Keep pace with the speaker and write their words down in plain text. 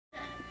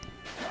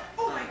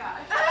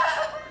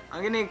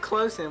I'm getting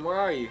close in. Where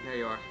are you? There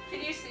you are.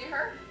 Can you see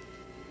her?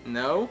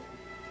 No.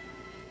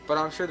 But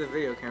I'm sure the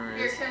video camera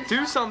is.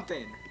 Do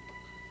something.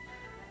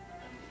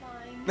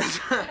 I'm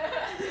fine.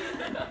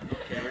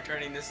 Okay, we're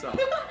turning this off.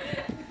 That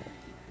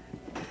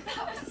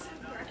was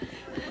super.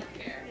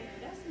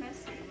 That's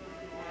messy.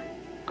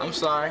 I'm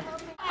sorry.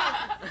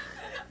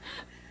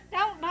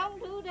 Don't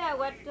do that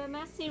with the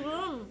messy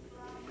room.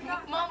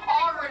 Mom,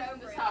 all rooms in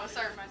this house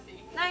are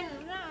messy. No,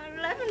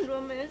 living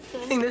room is.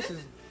 I think this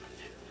is.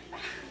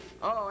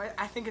 Oh,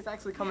 I think it's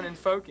actually coming in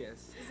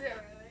focus. Is it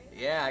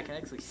really? Yeah, I can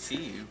actually see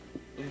you.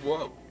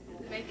 Whoa.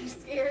 Does it make you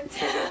scared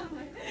too?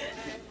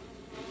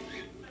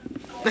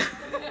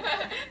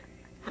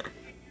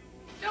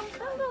 Don't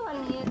go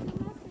in here.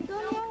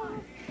 Go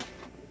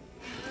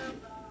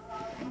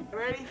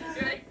Ready?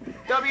 Ready?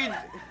 W.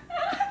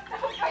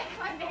 Don't break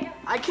my nail.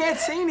 I can't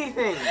see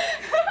anything.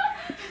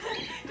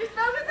 Just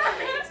focus on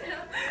me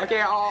too. Okay,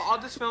 I'll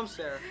just film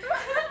Sarah.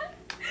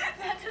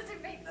 That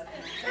doesn't make sense.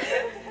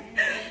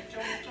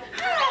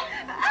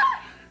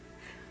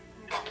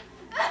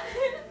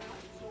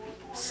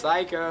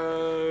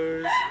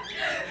 Psychos.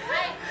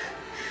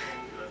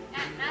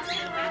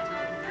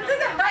 This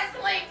isn't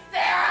wrestling,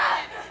 Sarah!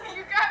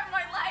 You're grabbing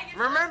my leg.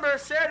 Remember,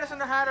 Sarah doesn't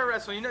know how to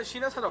wrestle. You know, she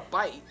knows how to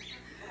bite.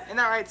 Isn't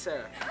that right,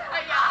 Sarah? Yeah.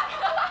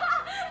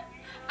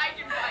 I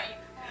can bite.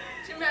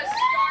 Tim has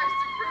scars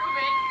to prove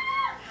it.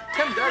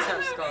 Tim does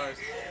have scars.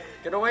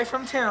 Get away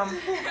from Tim.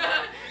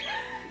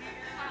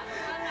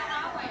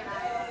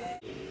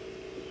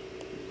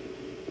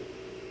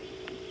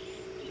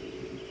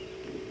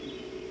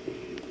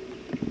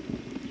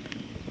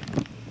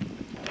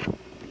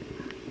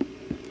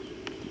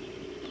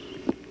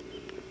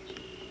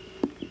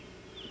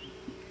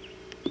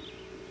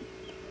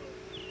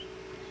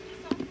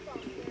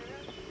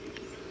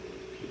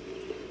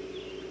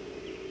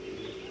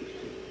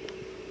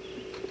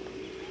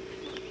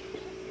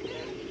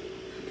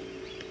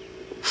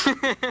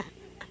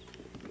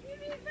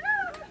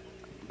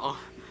 Oh,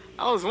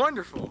 that was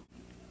wonderful.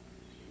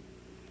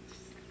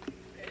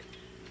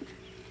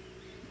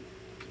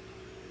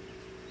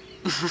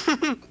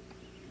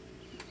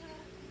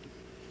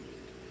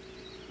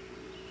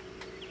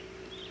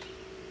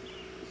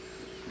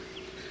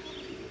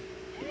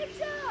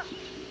 Heads up!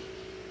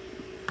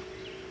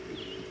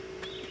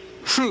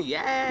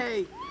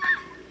 Yay!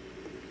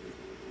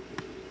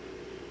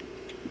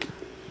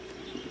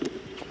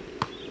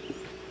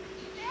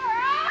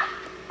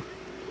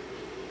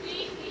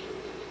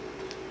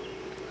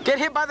 Get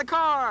hit by the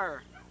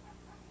car!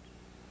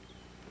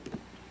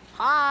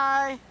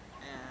 Hi!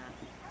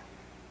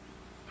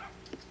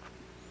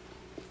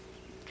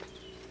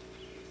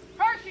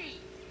 Hershey!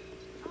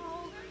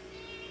 Oh.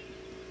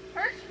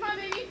 Hershey, come on,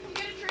 baby. Come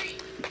get a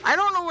treat. I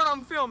don't know what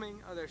I'm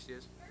filming. Oh, there she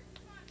is.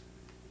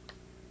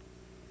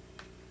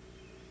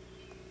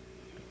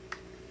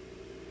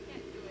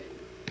 Can't do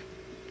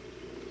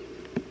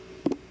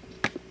it.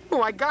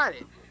 Oh, I got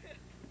it.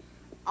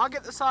 I'll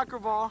get the soccer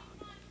ball.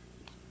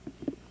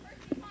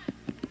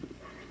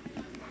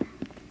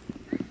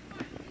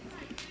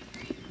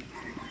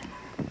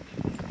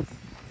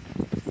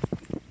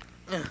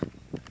 Look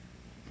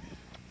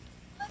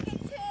at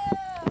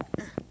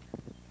Tim!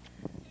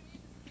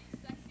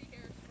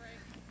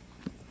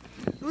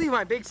 Leave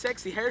my big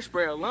sexy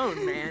hairspray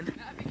alone, man.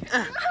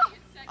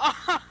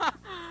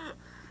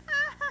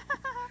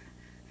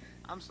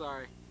 I'm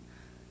sorry.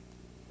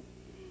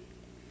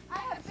 I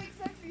have big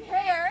sexy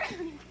hair.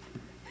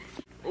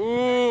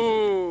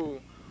 Ooh.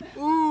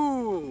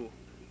 Ooh.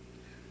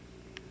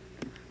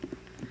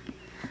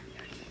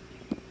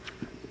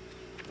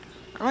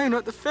 I don't even know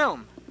what to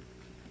film.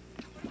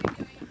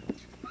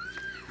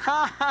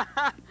 Ha ha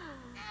ha.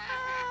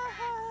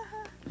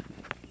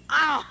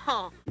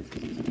 Ow.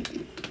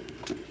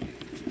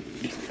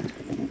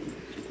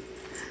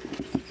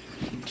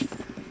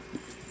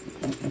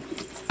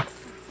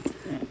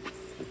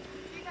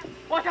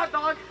 Watch out,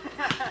 dog.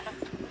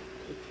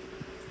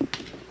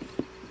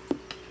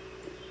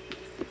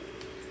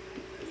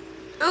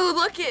 Ooh,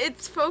 look,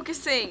 it's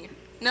focusing.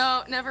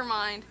 No, never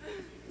mind.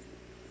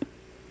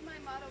 My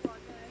motto walk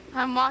away.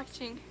 I'm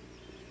watching.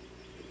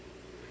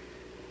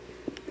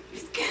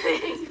 Just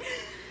kidding.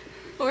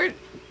 We're... Here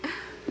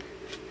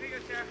you go,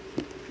 Sarah.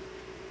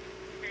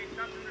 Okay,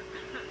 stop the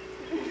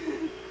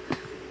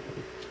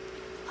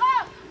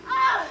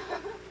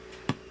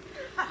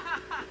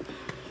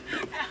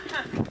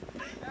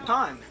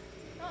Time.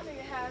 I don't think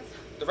it has.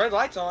 The red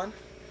light's on.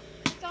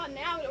 It's on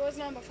now, but it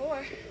wasn't on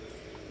before.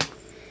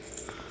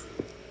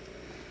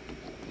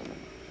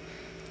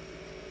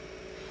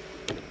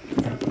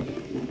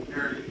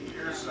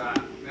 Here's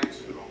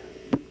Mexico.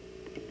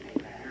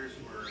 Here's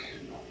where.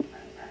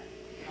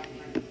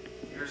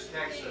 Here's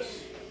Texas.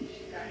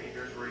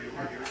 Here's where you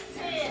were. Here's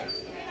Texas.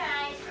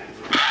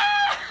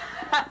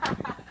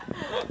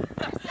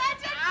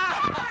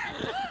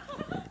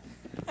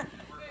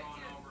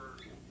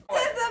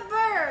 This is a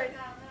bird!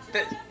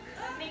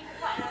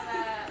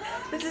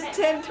 This is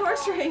Tim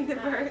torturing the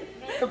bird.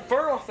 The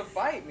bird wants to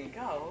bite me.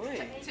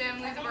 Golly.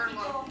 Tim, leave the bird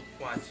alone.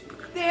 What?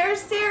 There's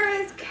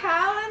Sarah's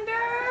calendar.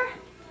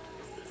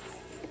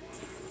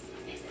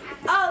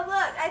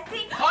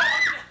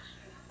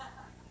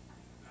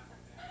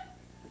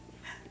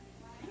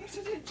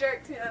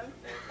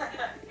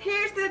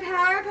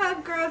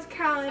 Powerpuff Girls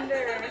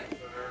calendar.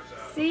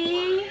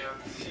 See?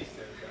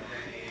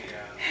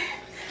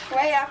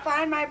 Wait, I'll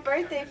find my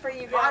birthday for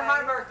you guys. Find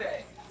my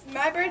birthday.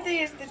 My birthday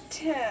is the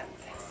 10th.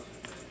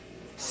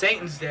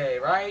 Satan's Day,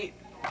 right?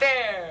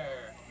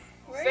 There.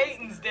 Where?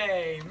 Satan's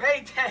Day,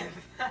 May 10th.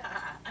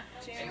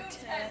 June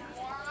 10th.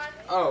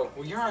 Oh,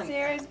 well you're on.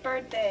 Sarah's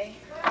birthday.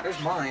 There's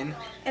mine.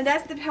 And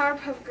that's the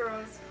Powerpuff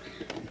Girls.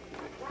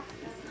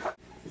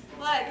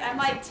 Look, I'm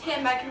like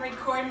Tim, I can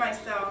record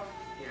myself.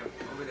 Yeah,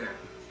 over there.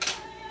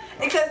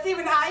 Except see,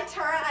 when I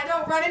turn, I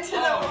don't run into the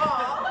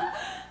wall.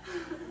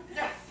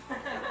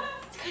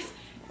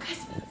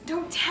 Cause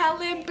don't tell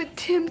him, but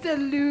Tim's a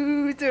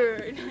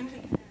loser.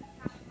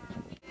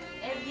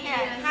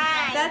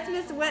 Hi. That's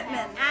Miss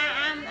Whitman.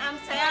 I'm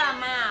Sarah,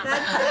 Mom.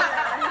 That's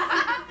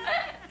Sarah.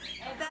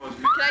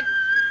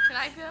 Can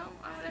I film?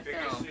 I want to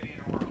Biggest film. city in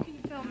the world. You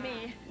can film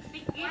me.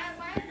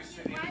 Biggest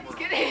city in the world.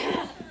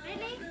 Kidding.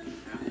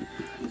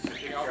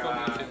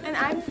 And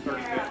I'm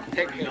Sarah.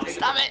 Take me.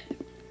 Stop it.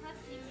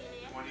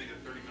 20 to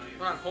 30 million.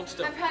 Come on, hold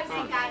still. I'm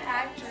Pepsi God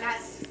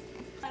actress.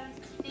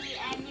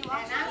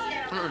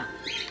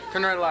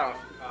 Turn the red light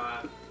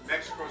off.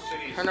 Mexico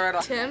City is Turn the red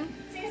off. Tim?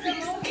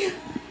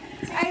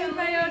 I have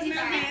my own movie.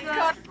 It's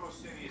called. Mexico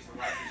City is the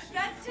largest city.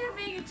 That's too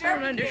big a I joke.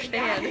 don't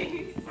understand.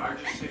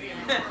 Largest city in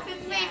the world.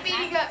 This made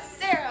beating up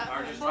Sarah.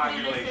 Largest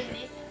population.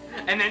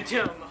 And then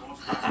Tim.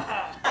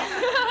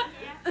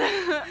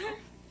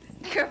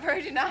 Your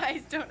virgin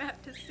eyes don't have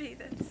to see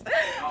this.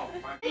 Oh,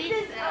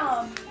 This is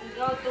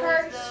Go to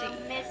the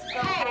Miss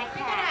Go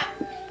Cat.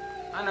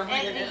 I know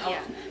who did it. Oh.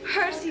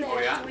 Hershey's Oh,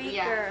 yeah? a sweet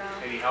Yeah. girl.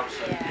 and he helps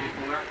the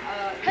people there.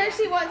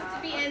 Hershey wants to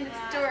be in the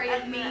story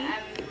of me.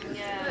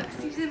 Look,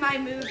 she's in my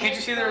movie. Can't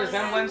you see the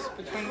resemblance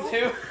between the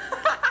two?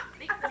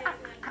 Yeah.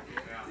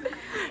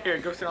 Here,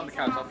 go sit on the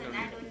couch. I'll film you.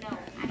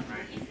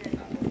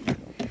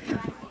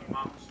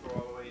 Mountains go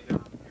all the way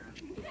down here.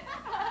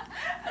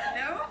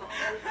 No?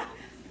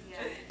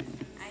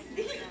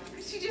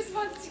 She just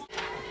wants to.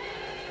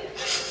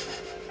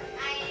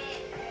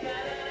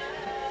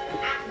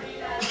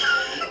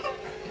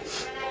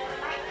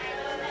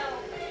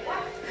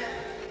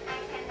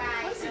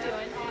 What's he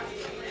doing?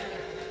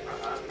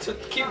 So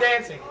keep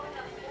dancing.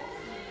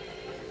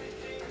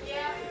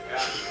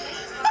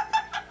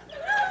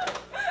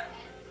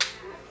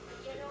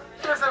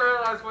 She doesn't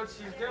realize what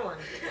she's doing.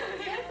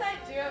 Yes, I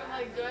do. I'm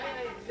like going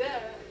like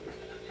this.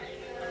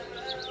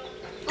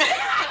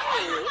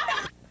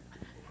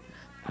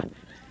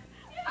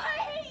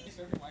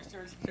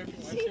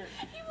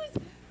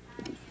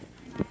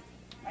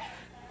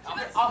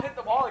 I'll hit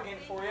the wall again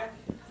for you.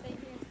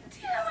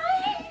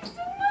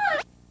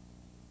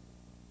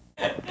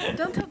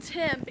 Don't tell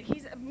Tim, but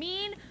he's a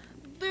mean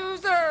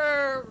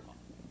loser.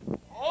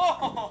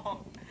 Oh,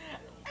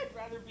 I'd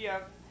rather be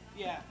a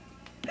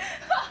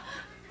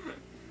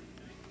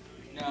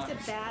No. He's a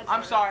bad I'm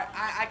girl. sorry.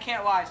 I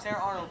can't lie.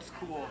 Sarah Arnold's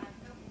cool.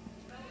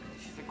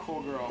 She's a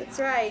cool girl. That's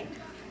right.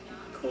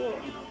 Cool.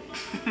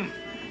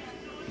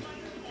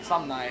 So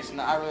I'm nice, and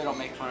I really don't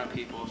make fun of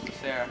people. So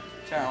Sarah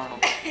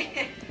Arnold.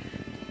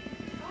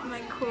 Am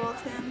I cool,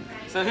 Tim?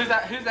 So who's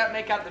that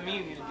make out the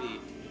meme you to be?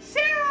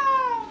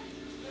 Sarah!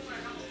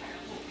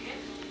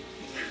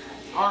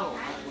 Arnold.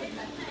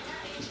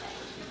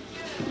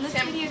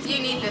 Tim, you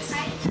need this.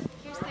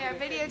 Here, Sarah,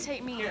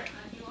 videotape me. Here.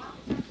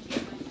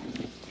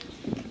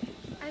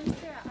 I'm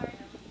Sarah Arnold.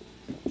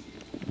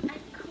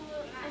 I'm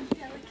cool, I'm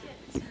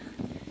delicate.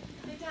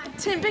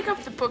 Tim, pick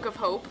up the Book of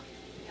Hope.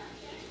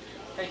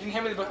 Hey, can you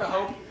hand me the Book of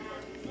Hope?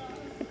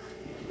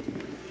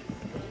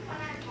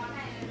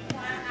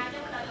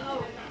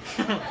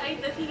 Are you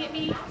looking at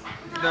me?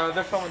 No,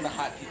 they're filming the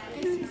hot people.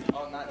 This is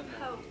Oh, not even.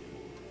 hope.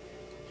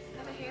 I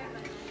have a hair in my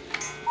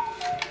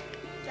mouth.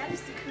 That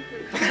is the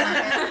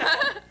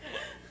cuckoo.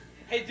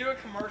 Hey, do a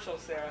commercial,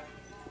 Sarah.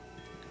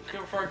 Do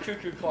it for a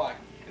cuckoo clock.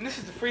 And this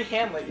is the free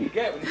Hamlet you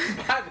get when you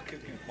buy the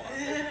cuckoo clock.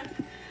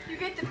 You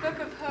get the Book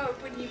of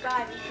Hope when you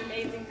buy this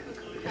amazing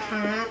cuckoo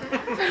clock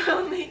for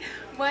only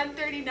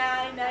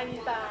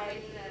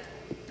 $139.95.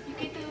 You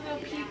get the little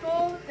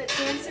people that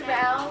dance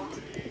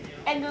around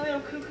and the little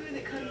cuckoo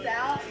that comes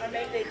out, or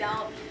maybe they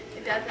don't,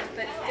 it doesn't,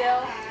 but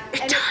still.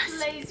 And it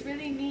plays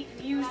really neat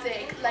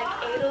music, like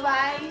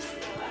Edelweiss,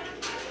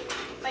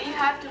 but you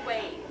have to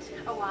wait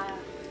a while.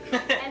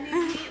 And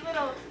these neat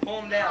little Pull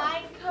 'em down.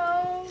 pine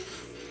cones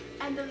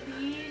and the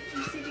leaves,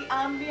 you see the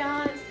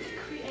ambiance, the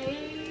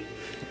create.